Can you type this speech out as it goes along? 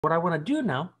What I want to do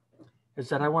now is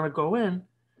that I want to go in,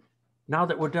 now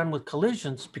that we're done with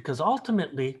collisions, because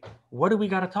ultimately, what do we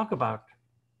got to talk about?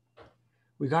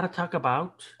 We got to talk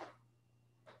about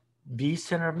V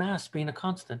center of mass being a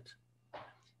constant.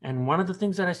 And one of the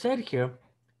things that I said here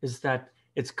is that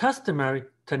it's customary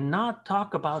to not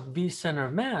talk about V center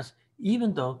of mass,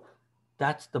 even though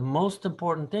that's the most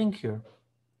important thing here.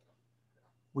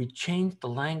 We changed the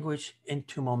language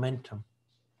into momentum.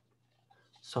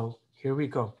 So here we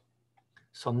go.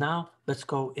 So now let's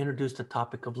go introduce the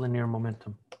topic of linear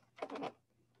momentum.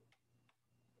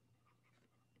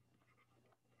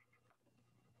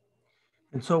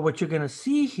 And so what you're going to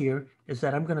see here is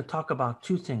that I'm going to talk about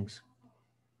two things.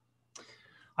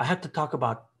 I have to talk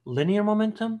about linear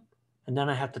momentum, and then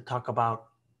I have to talk about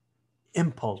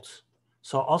impulse.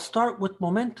 So I'll start with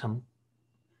momentum,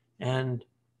 and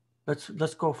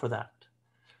let's go for that.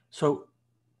 So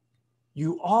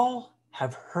you all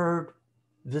have heard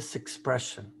this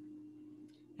expression,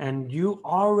 and you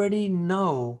already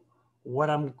know what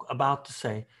I'm about to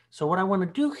say. So what I want to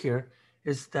do here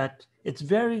is that it's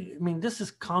very, I mean, this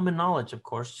is common knowledge, of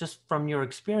course, just from your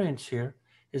experience here,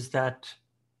 is that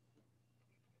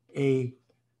a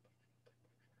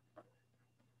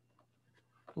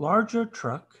larger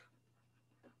truck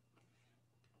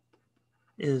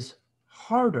is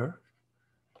harder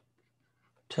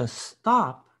to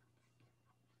stop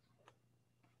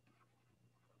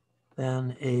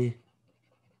than a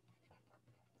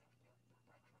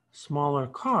smaller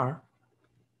car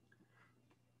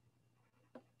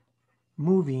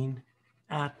moving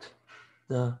at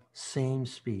the same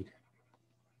speed.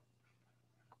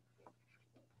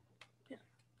 Yeah,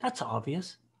 that's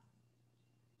obvious,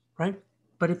 right?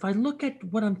 But if I look at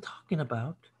what I'm talking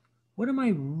about, what am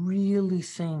I really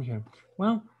saying here?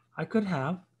 Well, I could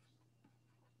have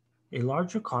a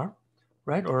larger car,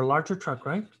 right? Or a larger truck,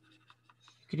 right?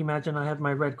 You could imagine I have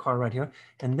my red car right here,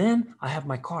 and then I have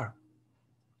my car.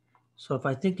 So if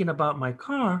I'm thinking about my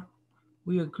car,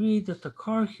 we agree that the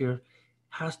car here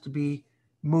has to be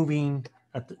moving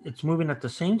it's moving at the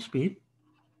same speed.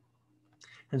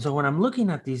 And so when I'm looking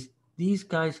at these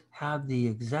guys have the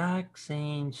exact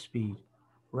same speed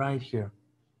right here,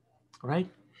 right?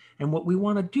 And what we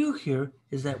want to do here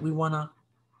is that we want to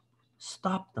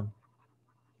stop them.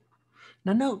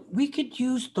 Now, note, we could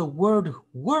use the word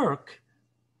work,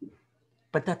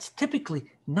 but that's typically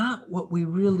not what we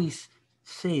really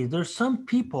say. There's some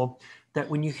people that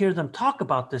when you hear them talk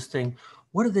about this thing,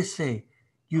 what do they say?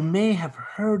 You may have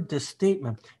heard this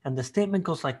statement, and the statement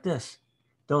goes like this.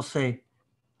 They'll say,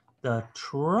 the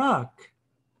truck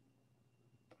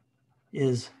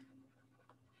is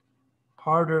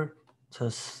harder to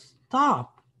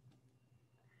stop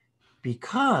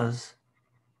because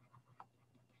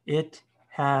it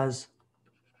has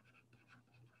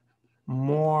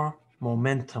more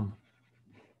momentum.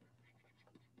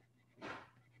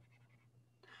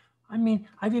 I mean,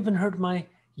 I've even heard my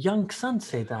young son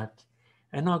say that,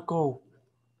 and I'll go,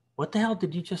 what the hell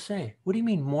did you just say? What do you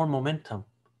mean more momentum?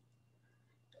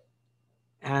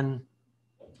 And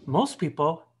most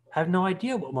people have no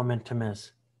idea what momentum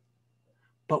is.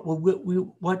 But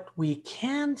what we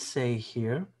can say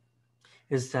here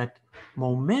is that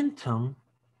momentum,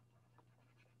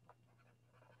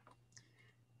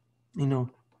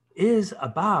 is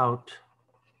about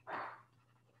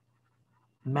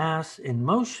mass in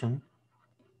motion,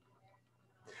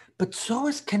 but so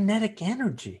is kinetic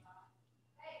energy.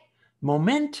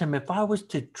 Momentum, if I was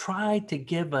to try to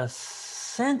give a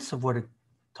sense of what it's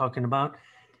talking about,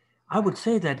 I would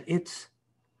say that it's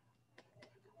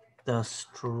the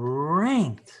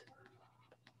strength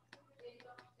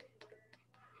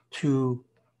to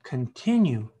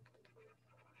continue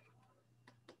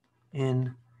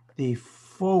in the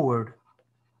forward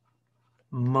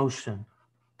motion.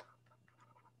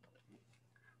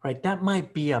 Right? That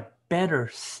might be a better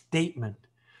statement.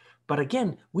 But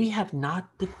again, we have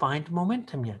not defined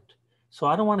momentum yet. So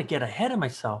I don't want to get ahead of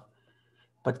myself.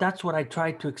 But that's what I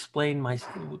tried to explain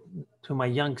to my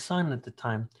young son at the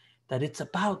time, that it's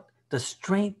about the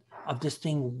strength of this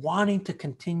thing wanting to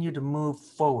continue to move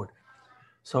forward.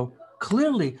 So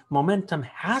clearly, momentum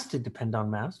has to depend on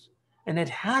mass, and it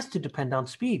has to depend on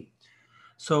speed.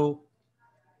 So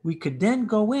we could then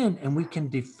go in and we can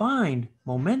define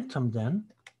momentum then.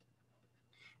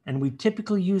 And we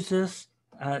typically use this,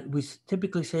 we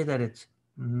typically say that it's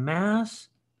mass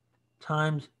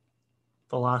times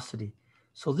velocity.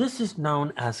 So this is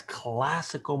known as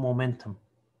classical momentum.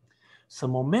 So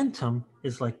momentum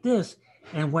is like this.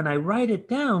 And when I write it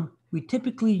down, we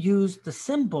typically use the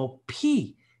symbol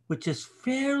P, which is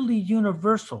fairly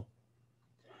universal.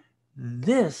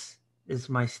 This is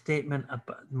my statement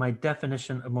about my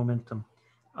definition of momentum.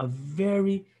 A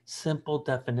very simple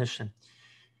definition.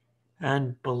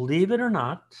 And believe it or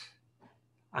not,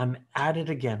 I'm at it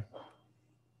again.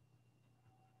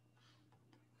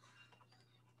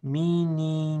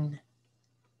 Meaningless.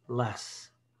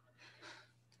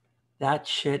 That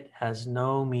shit has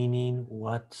no meaning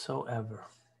whatsoever.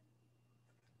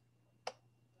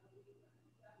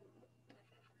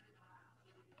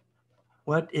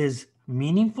 What is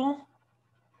meaningful?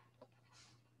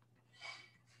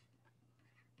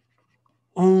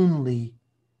 Only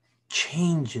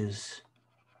changes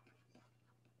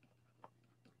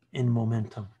in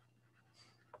momentum.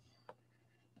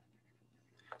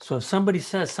 So if somebody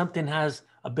says something has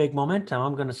a big momentum,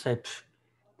 I'm going to say,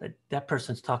 that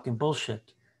person's talking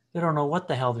bullshit. They don't know what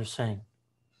the hell they're saying.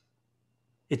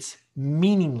 It's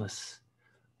meaningless.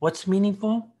 What's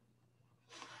meaningful?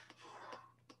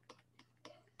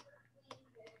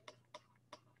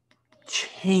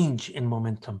 Change in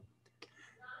momentum.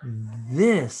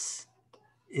 This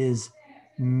is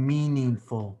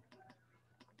meaningful.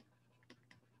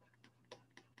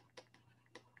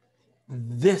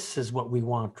 This is what we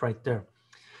want right there.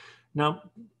 Now,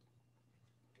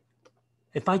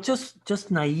 if I just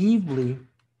naively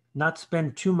not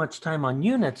spend too much time on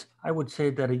units, I would say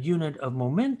that a unit of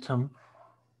momentum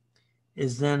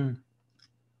is then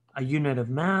a unit of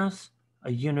mass,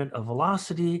 a unit of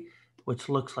velocity, which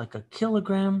looks like a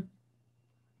kilogram,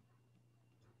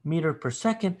 meter per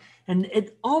second, and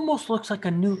it almost looks like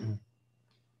a Newton.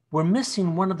 We're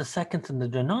missing one of the seconds in the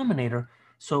denominator,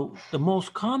 so the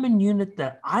most common unit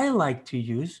that I like to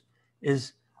use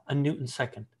is a Newton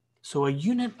second. So a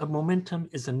unit of momentum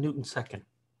is a Newton second.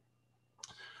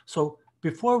 So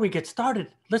before we get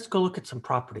started, let's go look at some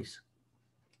properties.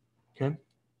 Okay.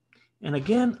 And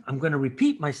again, I'm going to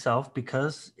repeat myself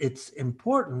because it's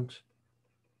important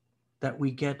that we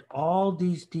get all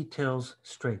these details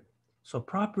straight. So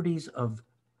properties of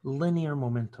linear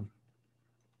momentum.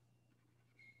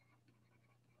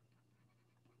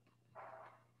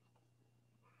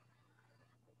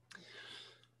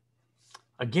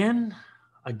 Again,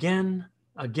 I'm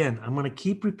going to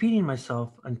keep repeating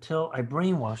myself until I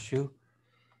brainwash you.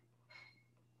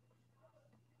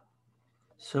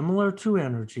 Similar to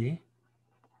energy,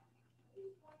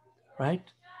 right?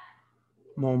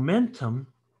 Momentum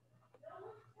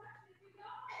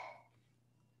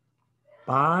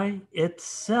by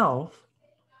itself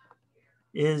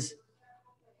is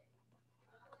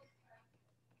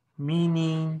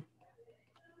meaningless,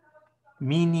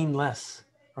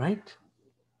 right?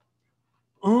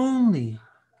 Only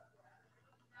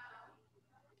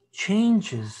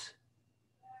changes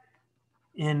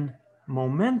in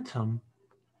momentum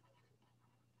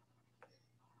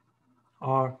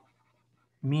are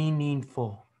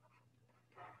meaningful,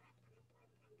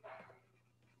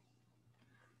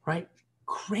 right?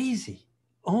 Crazy.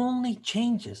 Only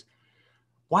changes.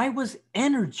 Why was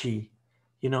energy,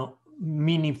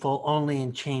 meaningful only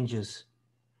in changes?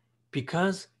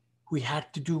 Because we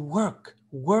had to do work.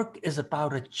 Work is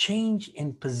about a change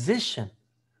in position.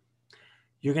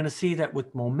 You're going to see that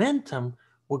with momentum,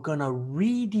 we're going to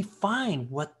redefine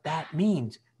what that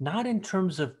means, not in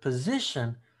terms of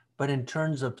position, but in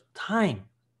terms of time.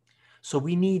 So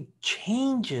we need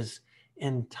changes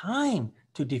in time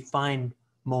to define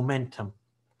momentum.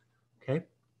 Okay.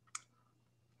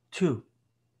 2,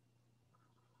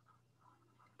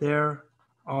 there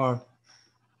are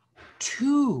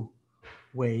 2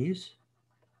 ways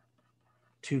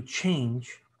to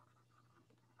change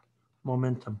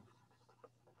momentum.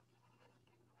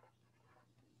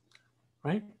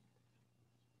 Right?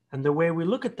 And the way we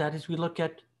look at that is we look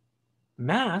at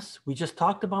mass. We just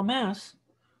talked about mass,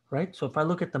 right? So if I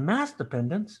look at the mass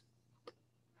dependence,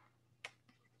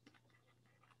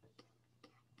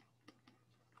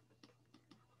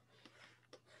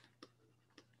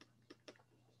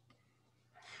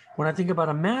 when I think about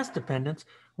a mass dependence,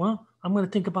 well, I'm going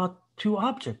to think about 2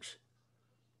 objects.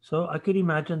 So I could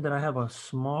imagine that I have a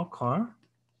small car,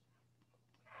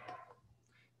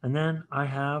 and then I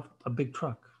have a big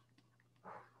truck.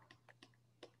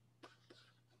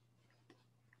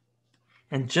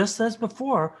 And just as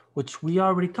before, which we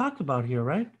already talked about here,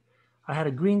 right? I had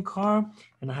a green car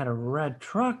and I had a red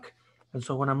truck. And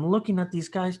so when I'm looking at these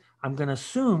guys, I'm going to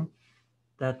assume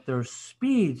that their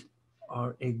speeds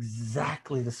are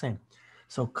exactly the same.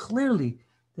 So clearly,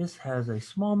 this has a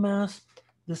small mass.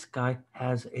 This guy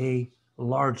has a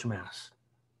large mass.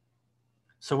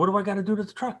 So what do I got to do to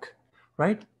the truck,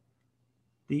 right?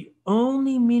 The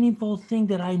only meaningful thing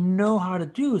that I know how to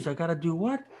do is I got to do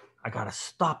what? I got to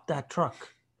stop that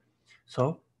truck.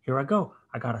 So here I go.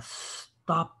 I got to stop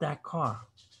stop that car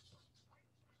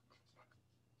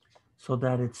so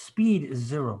that its speed is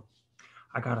 0.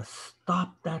 I got to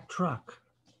stop that truck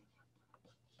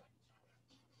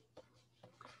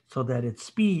so that its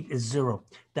speed is 0.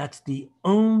 That's the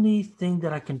only thing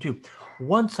that I can do.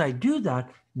 Once I do that,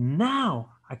 now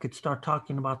I could start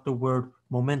talking about the word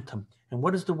momentum. And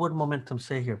what does the word momentum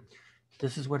say here?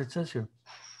 This is what it says here,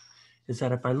 is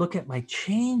that if I look at my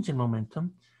change in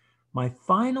momentum, my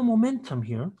final momentum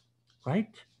here,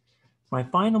 right? My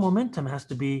final momentum has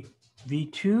to be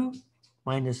V2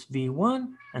 minus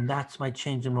V1, and that's my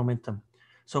change in momentum.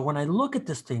 So when I look at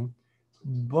this thing,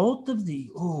 both of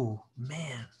the, oh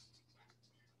man,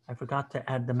 I forgot to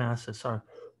add the masses, sorry.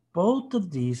 Both of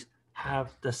these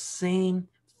have the same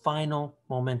final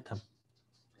momentum.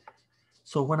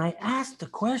 So when I asked the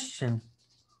question,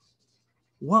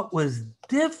 what was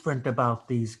different about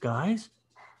these guys?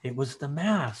 It was the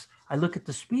mass. I look at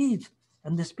the speeds,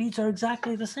 and the speeds are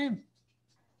exactly the same.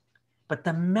 But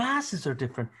the masses are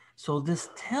different. So this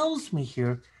tells me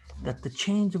here that the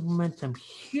change of momentum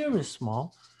here is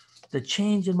small. The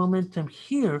change in momentum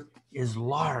here is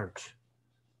large.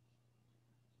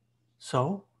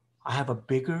 So I have a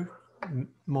bigger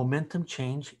momentum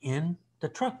change in the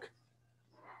truck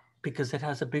because it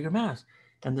has a bigger mass.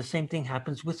 And the same thing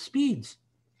happens with speeds.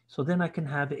 So then I can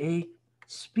have a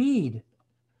speed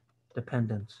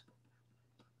dependence.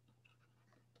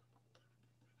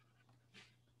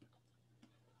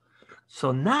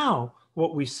 So now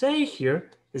what we say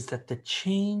here is that the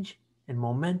change in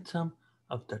momentum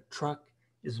of the truck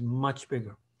is much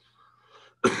bigger.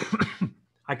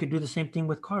 I could do the same thing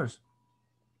with cars,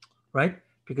 right?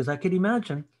 Because I could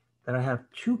imagine that I have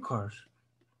two cars.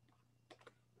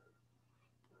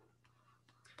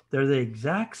 They're the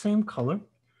exact same color,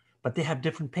 but they have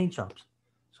different paint jobs.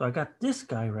 So I got this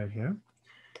guy right here,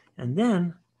 and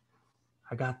then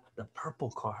I got the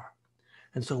purple car.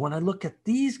 And so when I look at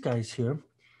these guys here,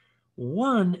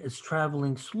 one is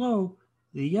traveling slow,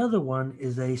 the other one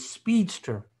is a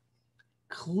speedster,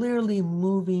 clearly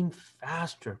moving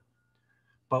faster.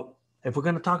 But if we're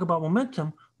going to talk about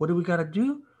momentum, what do we got to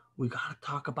do? We got to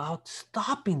talk about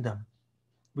stopping them.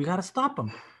 We got to stop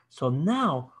them. So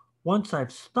now, once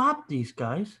I've stopped these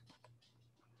guys,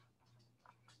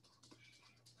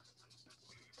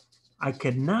 I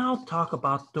can now talk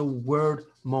about the word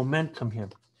momentum here.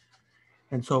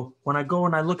 And so when I go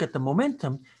and I look at the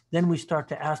momentum, then we start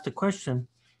to ask the question,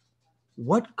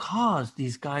 what caused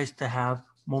these guys to have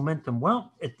momentum?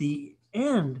 Well, at the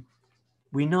end,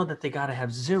 we know that they got to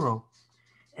have 0.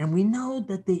 And we know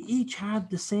that they each have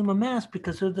the same mass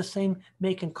because they're the same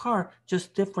make and car,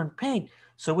 just different paint.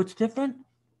 So what's different?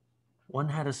 One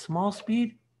had a small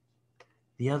speed,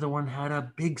 the other one had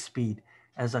a big speed.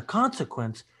 As a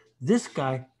consequence, this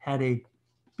guy had a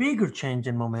bigger change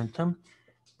in momentum.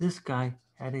 This guy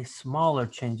had a smaller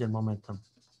change in momentum.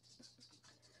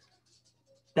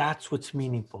 That's what's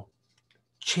meaningful,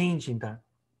 changing that.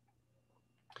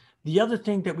 The other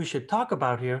thing that we should talk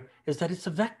about here is that it's a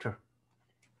vector,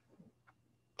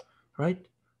 right?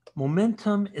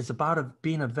 Momentum is about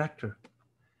being a vector.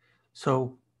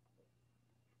 So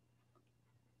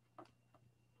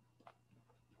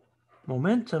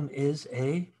momentum is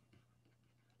a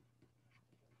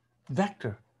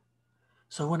vector.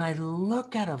 So when I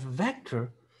look at a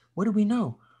vector, what do we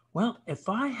know? Well, if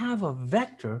I have a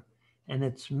vector and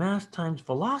it's mass times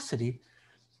velocity,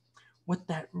 what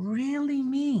that really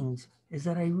means is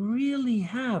that I really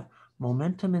have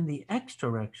momentum in the x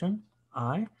direction,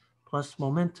 I, plus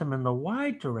momentum in the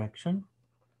y direction,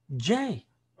 j.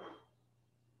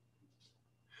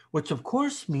 Which of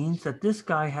course means that this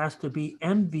guy has to be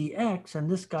mvx and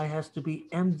this guy has to be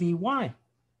mvy.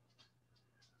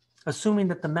 Assuming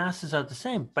that the masses are the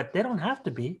same, but they don't have to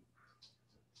be.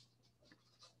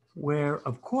 Where,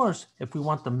 of course, if we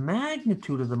want the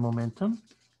magnitude of the momentum,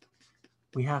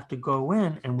 we have to go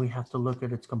in and we have to look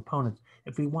at its components.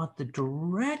 If we want the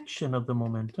direction of the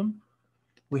momentum,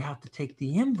 we have to take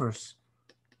the inverse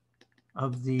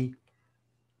of the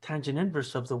tangent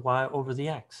inverse of the y over the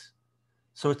x.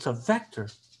 So it's a vector,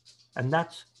 and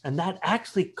that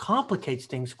actually complicates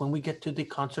things when we get to the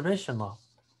conservation law.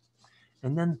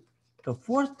 And then the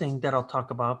fourth thing that I'll talk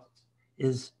about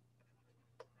is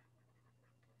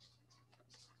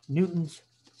Newton's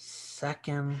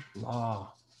second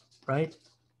law, right?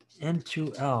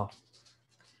 N2L.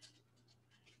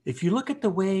 If you look at the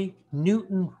way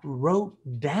Newton wrote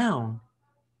down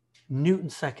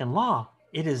Newton's second law,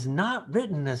 it is not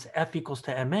written as F equals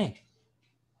to ma.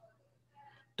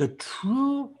 The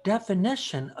true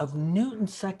definition of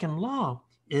Newton's second law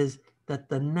is that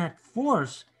the net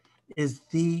force is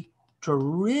the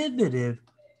derivative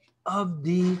of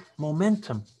the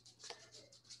momentum.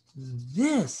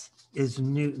 This is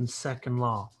Newton's second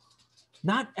law,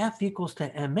 not F equals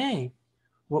to ma.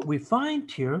 What we find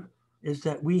here is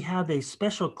that we have a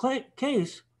special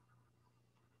case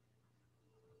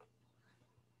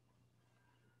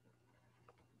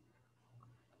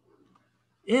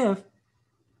if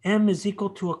m is equal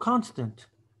to a constant.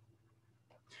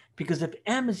 Because if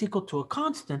m is equal to a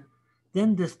constant,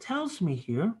 then this tells me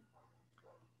here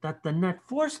that the net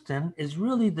force then is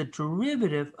really the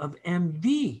derivative of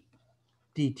mv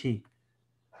dt.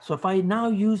 So if I now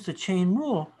use the chain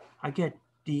rule, I get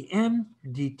dm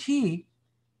dt,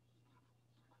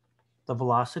 the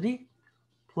velocity,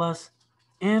 plus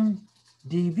m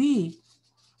dv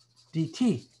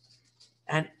dt.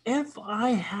 And if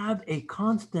I have a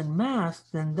constant mass,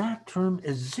 then that term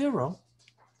is 0.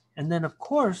 And then, of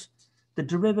course, the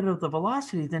derivative of the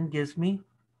velocity then gives me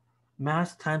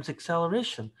mass times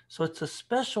acceleration. So it's a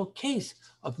special case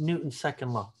of Newton's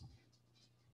second law.